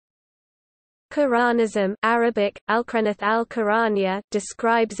Quranism Arabic, Al-Quranath al-Quraniya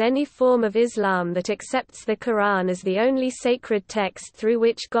describes any form of Islam that accepts the Quran as the only sacred text through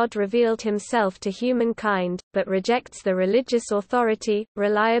which God revealed himself to humankind, but rejects the religious authority,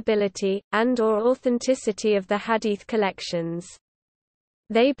 reliability, and/or authenticity of the hadith collections.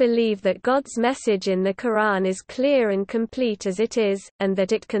 They believe that God's message in the Quran is clear and complete as it is, and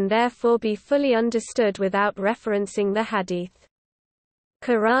that it can therefore be fully understood without referencing the hadith.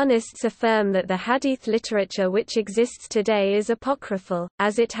 Quranists affirm that the hadith literature which exists today is apocryphal,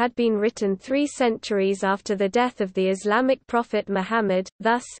 as it had been written 3 centuries after the death of the Islamic prophet Muhammad,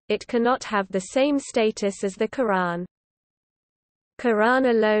 thus, it cannot have the same status as the Quran.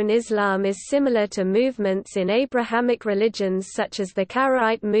 Quran alone Islam is similar to movements in Abrahamic religions such as the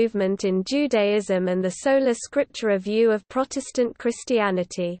Karaite movement in Judaism and the sola scriptura view of Protestant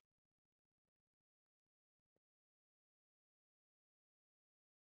Christianity.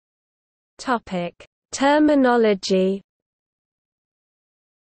 Terminology.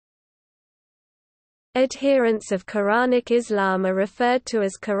 Adherents of Quranic Islam are referred to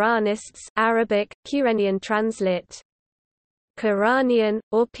as Quranists Arabic, Quranian translit. Quranian,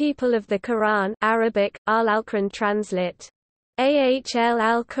 or people of the Quran Arabic, al-Quran translit. Ahl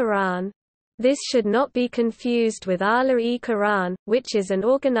al-Quran. This should not be confused with Ahle Quran, which is an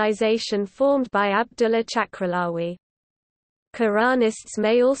organization formed by Abdullah Chakralawi. Quranists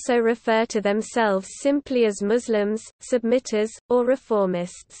may also refer to themselves simply as Muslims, submitters, or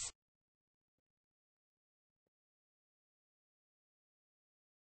reformists.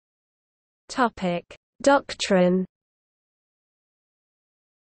 Doctrine.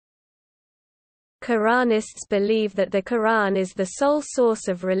 Quranists believe that the Quran is the sole source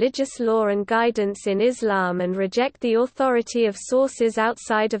of religious law and guidance in Islam and reject the authority of sources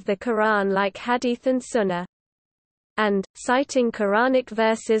outside of the Quran like Hadith and Sunnah. And, citing Quranic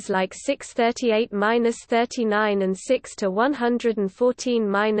verses like 638-39 and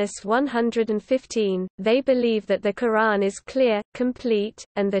 6-114-115, they believe that the Quran is clear, complete,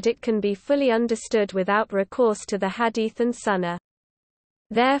 and that it can be fully understood without recourse to the Hadith and Sunnah.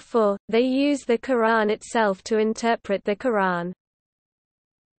 Therefore, they use the Quran itself to interpret the Quran.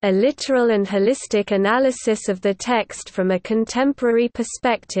 A literal and holistic analysis of the text from a contemporary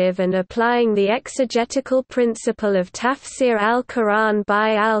perspective and applying the exegetical principle of tafsir al-Quran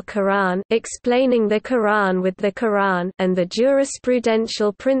by al-Quran, explaining the Quran with the Quran, and the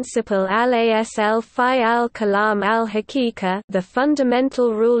jurisprudential principle al-asl fi al-kalam al-haqiqa, the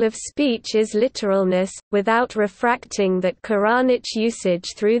fundamental rule of speech is literalness, without refracting that Quranic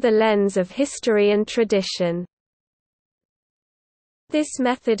usage through the lens of history and tradition. This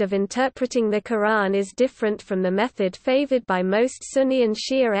method of interpreting the Quran is different from the method favored by most Sunni and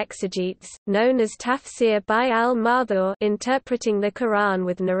Shia exegetes, known as tafsir by al-Madhur, interpreting the Quran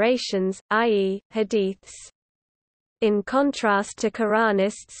with narrations, i.e., hadiths. In contrast to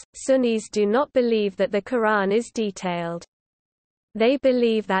Quranists, Sunnis do not believe that the Quran is detailed. They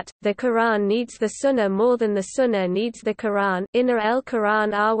believe that, the Quran needs the Sunnah more than the Sunnah needs the Quran. Inna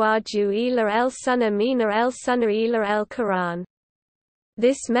el-Quran awaju ila el-Sunnah mina el-Sunnah ila el-Quran.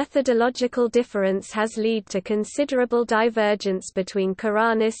 This methodological difference has led to considerable divergence between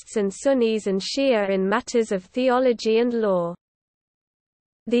Quranists and Sunnis and Shia in matters of theology and law.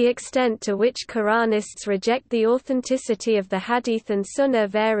 The extent to which Quranists reject the authenticity of the Hadith and Sunnah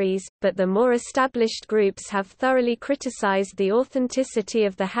varies, but the more established groups have thoroughly criticized the authenticity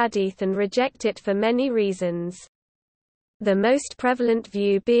of the Hadith and reject it for many reasons. The most prevalent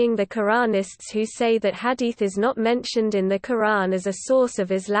view being the Quranists who say that Hadith is not mentioned in the Quran as a source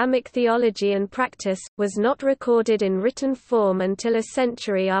of Islamic theology and practice, was not recorded in written form until a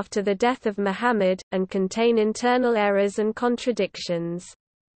century after the death of Muhammad, and contain internal errors and contradictions.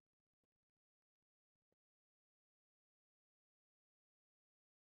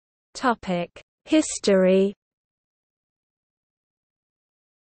 History.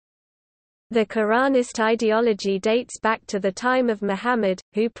 The Quranist ideology dates back to the time of Muhammad,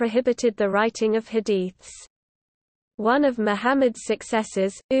 who prohibited the writing of hadiths. One of Muhammad's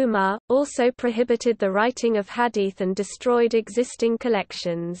successors, Umar, also prohibited the writing of hadith and destroyed existing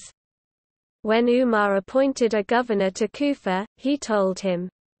collections. When Umar appointed a governor to Kufa, he told him,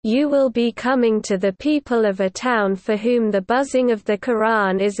 "You will be coming to the people of a town for whom the buzzing of the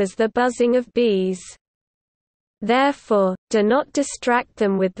Quran is as the buzzing of bees. Therefore, do not distract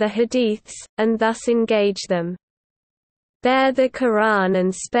them with the hadiths, and thus engage them. Bear the Quran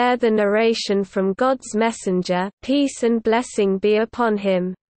and spare the narration from God's messenger, peace and blessing be upon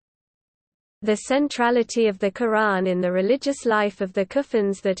him." The centrality of the Quran in the religious life of the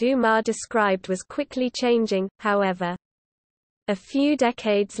Kufans that Umar described was quickly changing, however. A few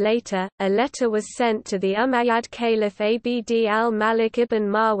decades later, a letter was sent to the Umayyad Caliph Abd al-Malik ibn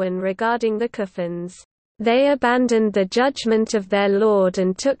Marwan regarding the Kufans. They abandoned the judgment of their Lord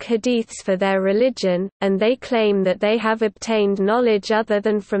and took hadiths for their religion, and they claim that they have obtained knowledge other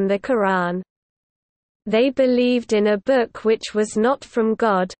than from the Quran. They believed in a book which was not from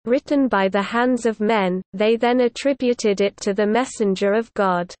God, written by the hands of men, they then attributed it to the Messenger of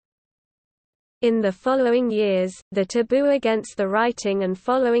God. In the following years, the taboo against the writing and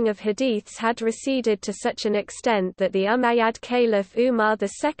following of hadiths had receded to such an extent that the Umayyad Caliph Umar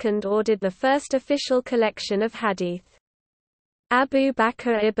II ordered the first official collection of hadith. Abu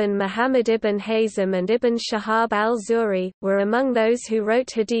Bakr ibn Muhammad ibn Hazm and Ibn Shihab al-Zuhri were among those who wrote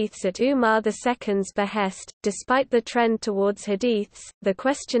hadiths at Umar II's behest. Despite the trend towards hadiths, the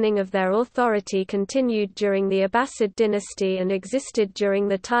questioning of their authority continued during the Abbasid dynasty and existed during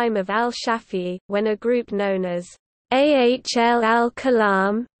the time of al-Shafi'i, when a group known as Ahl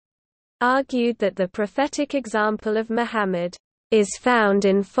al-Kalam argued that the prophetic example of Muhammad is found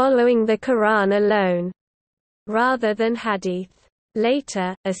in following the Quran alone, rather than hadith.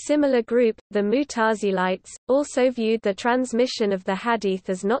 Later, a similar group, the Mu'tazilites, also viewed the transmission of the hadith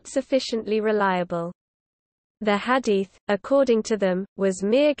as not sufficiently reliable. The hadith, according to them, was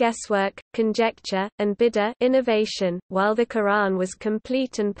mere guesswork, conjecture, and bid'ah innovation, while the Quran was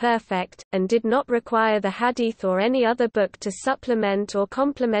complete and perfect, and did not require the hadith or any other book to supplement or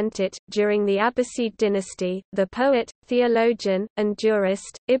complement it. During the Abbasid dynasty, the poet, theologian, and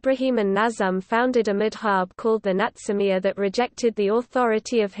jurist, Ibrahim an-Nazm founded a madhhab called the Natsumiyya that rejected the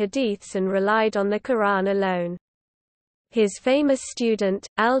authority of hadiths and relied on the Quran alone. His famous student,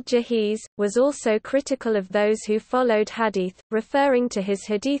 al-Jahiz, was also critical of those who followed hadith, referring to his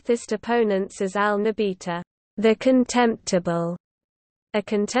hadithist opponents as al-Nabita, the contemptible. A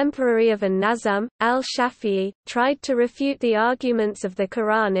contemporary of an-Nazm, al-Shafi'i, tried to refute the arguments of the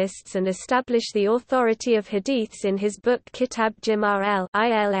Quranists and establish the authority of hadiths in his book Kitab Jimar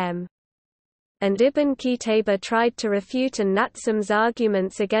al-Ilm. And Ibn Qutayba tried to refute an-Natsum's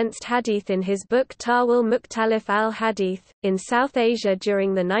arguments against hadith in his book Tawil Mukhtalif al-Hadith. In South Asia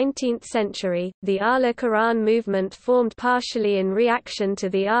during the 19th century, the Ahle Quran movement formed partially in reaction to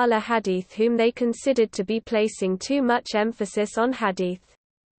the Ahle Hadith, whom they considered to be placing too much emphasis on hadith.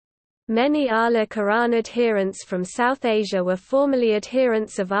 Many Ahle Quran adherents from South Asia were formerly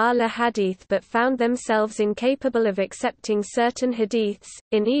adherents of Ahle Hadith but found themselves incapable of accepting certain hadiths.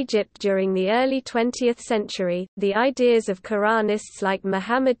 In Egypt during the early 20th century, the ideas of Quranists like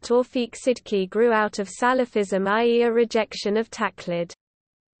Muhammad Tawfiq Sidki grew out of Salafism, i.e., a rejection of taqlid.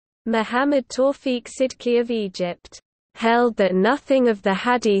 Muhammad Tawfiq Sidki of Egypt held that nothing of the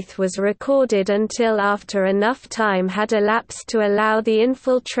hadith was recorded until after enough time had elapsed to allow the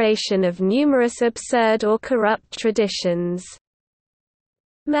infiltration of numerous absurd or corrupt traditions.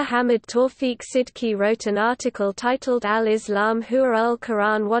 Muhammad Tawfiq Sidki wrote an article titled Al-Islam Huwa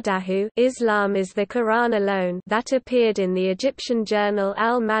al-Quran Wadahu, Islam is the Quran alone, that appeared in the Egyptian journal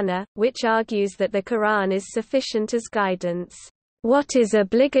Al-Mana, which argues that the Quran is sufficient as guidance. What is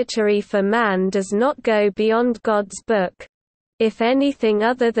obligatory for man does not go beyond God's book. If anything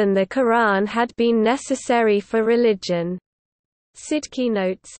other than the Quran had been necessary for religion. Sidki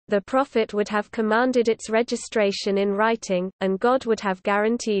notes, the Prophet would have commanded its registration in writing, and God would have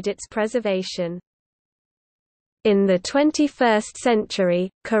guaranteed its preservation. In the 21st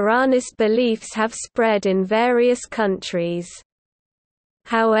century, Quranist beliefs have spread in various countries.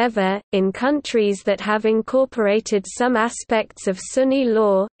 However, in countries that have incorporated some aspects of Sunni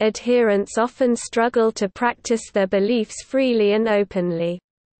law, adherents often struggle to practice their beliefs freely and openly.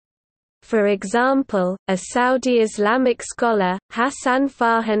 For example, a Saudi Islamic scholar, Hassan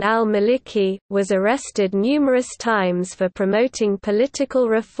Farhan al-Maliki, was arrested numerous times for promoting political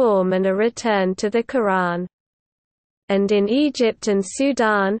reform and a return to the Quran. And in Egypt and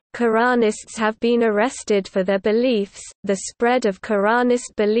Sudan, Quranists have been arrested for their beliefs. The spread of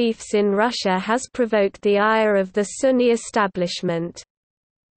Quranist beliefs in Russia has provoked the ire of the Sunni establishment.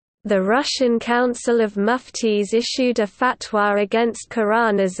 The Russian Council of Muftis issued a fatwa against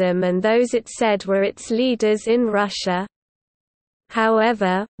Quranism and those it said were its leaders in Russia.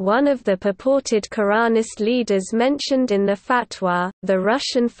 However, one of the purported Quranist leaders mentioned in the fatwa, the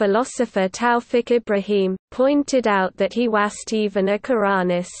Russian philosopher Tawfiq Ibrahim, pointed out that he wasn't even a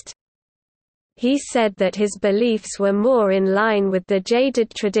Quranist. He said that his beliefs were more in line with the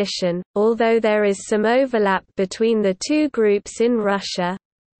Jadid tradition, although there is some overlap between the two groups in Russia.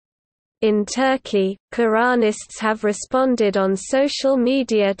 In Turkey, Quranists have responded on social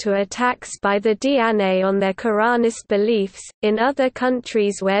media to attacks by the DNA on their Quranist beliefs. In other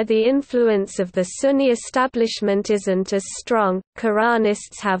countries where the influence of the Sunni establishment isn't as strong,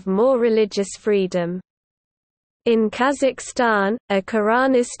 Quranists have more religious freedom. In Kazakhstan, a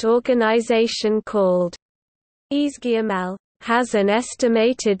Quranist organization called Izgiamel has an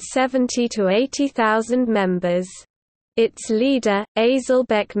estimated 70 to 80,000 members. Its leader,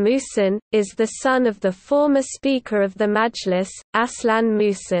 Azilbek Musin, is the son of the former Speaker of the Majlis, Aslan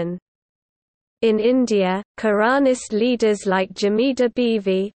Musin. In India, Quranist leaders like Jamida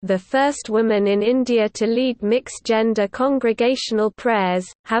Bivi, the first woman in India to lead mixed-gender congregational prayers,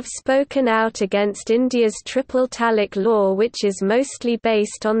 have spoken out against India's triple talaq law, which is mostly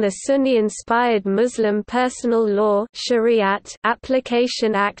based on the Sunni-inspired Muslim Personal Law Shariat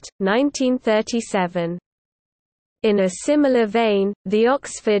Application Act, 1937. In a similar vein, the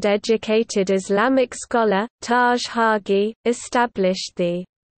Oxford-educated Islamic scholar, Taj Hagi, established the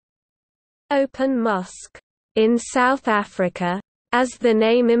Open Mosque in South Africa. As the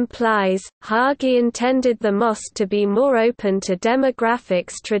name implies, Hagi intended the mosque to be more open to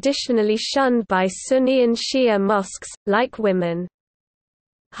demographics traditionally shunned by Sunni and Shia mosques, like women.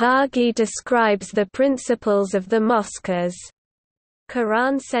 Hagi describes the principles of the mosque as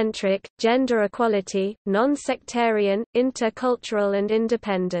Quran-centric, gender equality, non-sectarian, intercultural and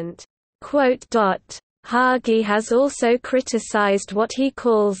independent. Hagi has also criticized what he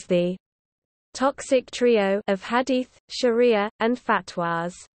calls the toxic trio of hadith, sharia, and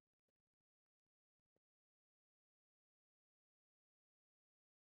fatwas.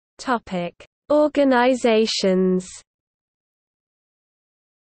 Organizations.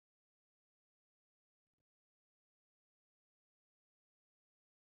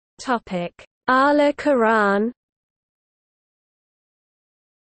 Ahle Quran.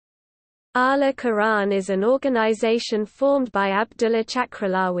 Ahle Quran is an organization formed by Abdullah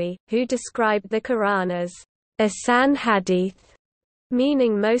Chakralawi, who described the Quran as Ahsan Hadith,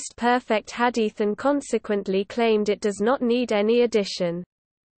 meaning most perfect hadith, and consequently claimed it does not need any addition.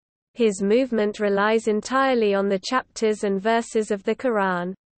 His movement relies entirely on the chapters and verses of the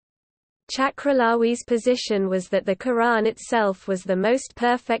Quran. Chakralawi's position was that the Quran itself was the most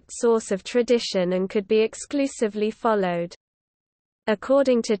perfect source of tradition and could be exclusively followed.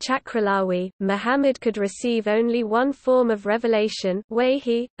 According to Chakralawi, Muhammad could receive only one form of revelation,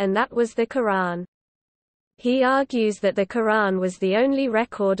 wahi, and that was the Quran. He argues that the Quran was the only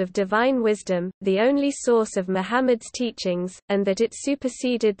record of divine wisdom, the only source of Muhammad's teachings, and that it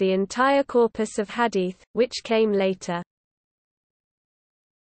superseded the entire corpus of hadith, which came later.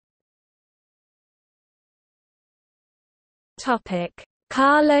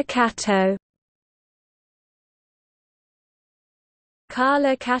 Kala Kato.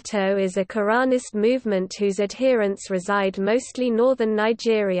 Kala Kato is a Quranist movement whose adherents reside mostly northern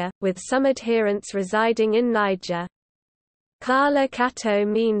Nigeria, with some adherents residing in Niger. Kala Kato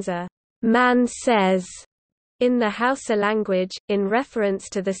means a man says in the Hausa language, in reference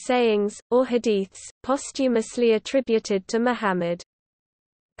to the sayings, or hadiths, posthumously attributed to Muhammad.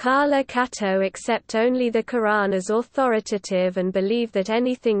 Kala Kato accept only the Quran as authoritative and believe that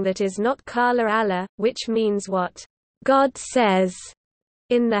anything that is not Kala Allah, which means what God says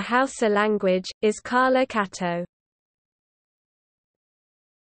in the Hausa language, is Kala Kato.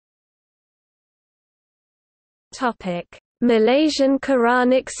 Malaysian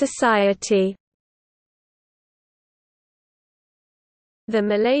Quranic Society. The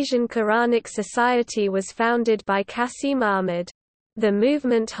Malaysian Quranic Society was founded by Qasim Ahmad. The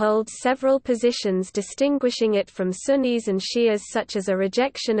movement holds several positions distinguishing it from Sunnis and Shias, such as a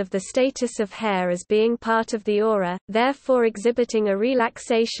rejection of the status of hair as being part of the aura, therefore exhibiting a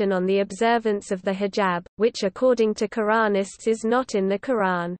relaxation on the observance of the hijab, which according to Quranists is not in the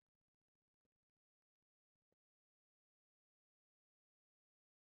Quran.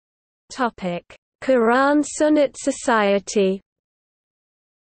 Quran Sunnat Society.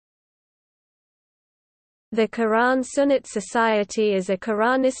 The Quran Sunnat Society is a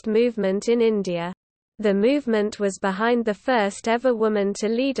Quranist movement in India. The movement was behind the first ever woman to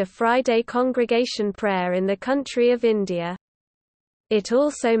lead a Friday congregation prayer in the country of India. It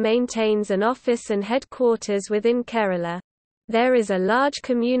also maintains an office and headquarters within Kerala. There is a large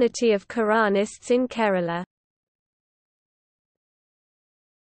community of Quranists in Kerala.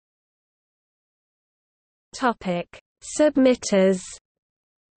 Submitters.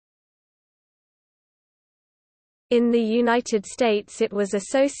 In the United States it was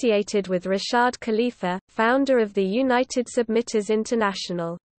associated with Rashad Khalifa, founder of the United Submitters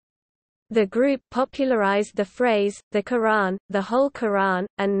International. The group popularized the phrase, the Quran, the whole Quran,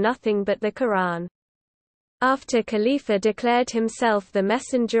 and nothing but the Quran. After Khalifa declared himself the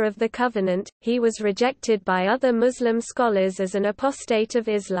messenger of the covenant, he was rejected by other Muslim scholars as an apostate of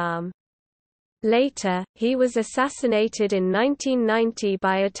Islam. Later, he was assassinated in 1990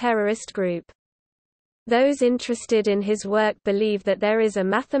 by a terrorist group. Those interested in his work believe that there is a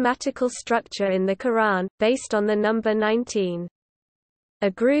mathematical structure in the Quran, based on the number 19. A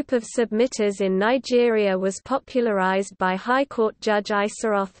group of submitters in Nigeria was popularized by High Court Judge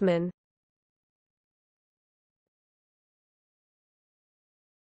Isa Othman.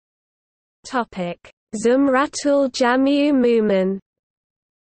 Zumratul Jamiu Mumin.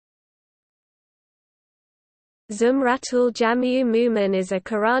 Zumratul Jamiu Mumin is a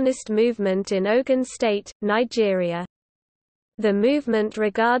Quranist movement in Ogun State, Nigeria. The movement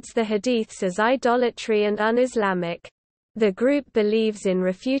regards the hadiths as idolatry and un-Islamic. The group believes in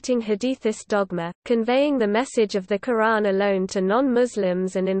refuting hadithist dogma, conveying the message of the Quran alone to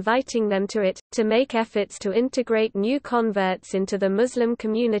non-Muslims and inviting them to it, to make efforts to integrate new converts into the Muslim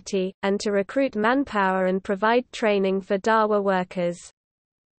community, and to recruit manpower and provide training for dawah workers.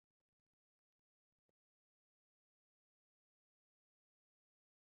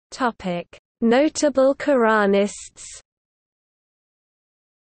 Notable Quranists.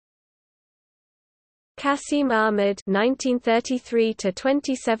 Qasim Ahmad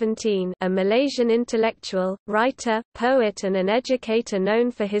 (1933–2017), a Malaysian intellectual, writer, poet and an educator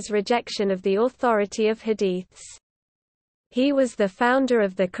known for his rejection of the authority of hadiths. He was the founder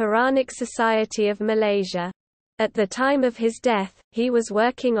of the Quranic Society of Malaysia. At the time of his death, he was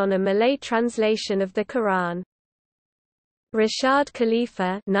working on a Malay translation of the Quran. Rashad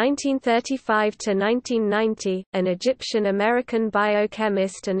Khalifa (1935–1990), an Egyptian-American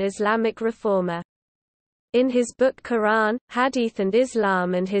biochemist and Islamic reformer. In his book Quran, Hadith and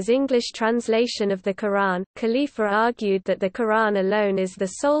Islam and his English translation of the Quran, Khalifa argued that the Quran alone is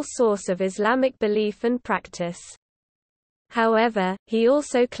the sole source of Islamic belief and practice. However, he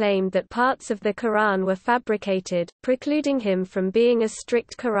also claimed that parts of the Quran were fabricated, precluding him from being a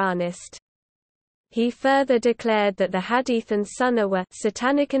strict Quranist. He further declared that the Hadith and Sunnah were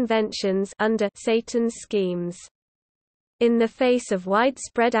satanic inventions under Satan's schemes. In the face of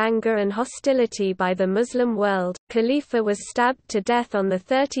widespread anger and hostility by the Muslim world, Khalifa was stabbed to death on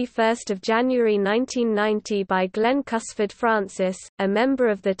 31 January 1990 by Glenn Cusford Francis, a member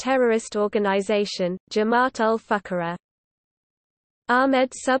of the terrorist organization, Jamaat ul-Fuqara.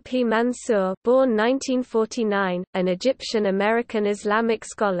 Ahmed Subhi Mansour, born 1949, an Egyptian-American Islamic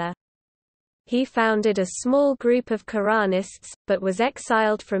scholar. He founded a small group of Quranists, but was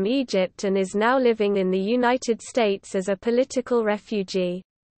exiled from Egypt and is now living in the United States as a political refugee.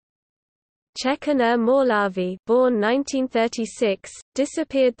 Chekanur Maulavi, born 1936,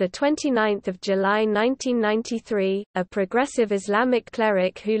 disappeared 29 July 1993, a progressive Islamic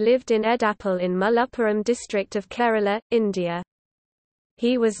cleric who lived in Edapal in Malappuram district of Kerala, India.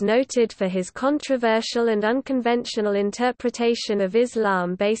 He was noted for his controversial and unconventional interpretation of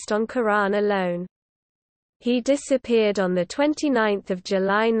Islam based on Quran alone. He disappeared on 29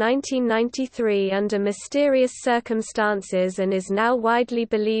 July 1993 under mysterious circumstances and is now widely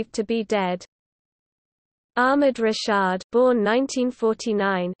believed to be dead. Ahmad Rashad, born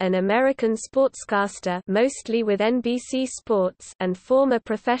 1949, an American sportscaster mostly with NBC Sports and former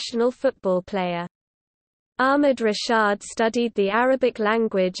professional football player. Ahmad Rashad studied the Arabic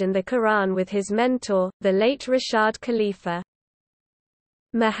language and the Quran with his mentor, the late Rashad Khalifa.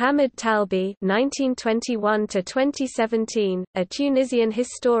 Muhammad Talbi (1921–2017), a Tunisian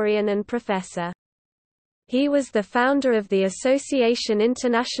historian and professor. He was the founder of the Association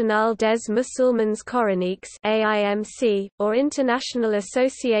Internationale des Musulmans Coraniques (AIMC), or International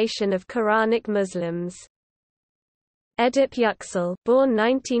Association of Quranic Muslims. Edip Yüksel, born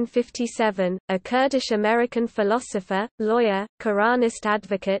 1957, a Kurdish-American philosopher, lawyer, Quranist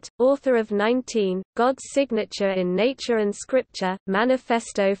advocate, author of 19, God's Signature in Nature and Scripture,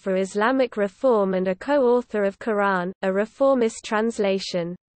 Manifesto for Islamic Reform and a co-author of Quran, a reformist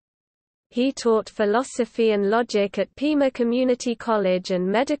translation. He taught philosophy and logic at Pima Community College and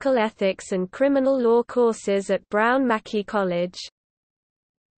medical ethics and criminal law courses at Brown Mackie College.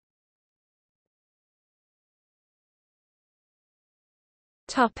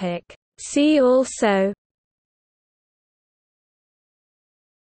 See also: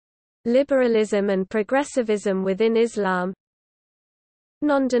 Liberalism and progressivism within Islam,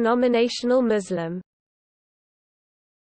 Non-denominational Muslim.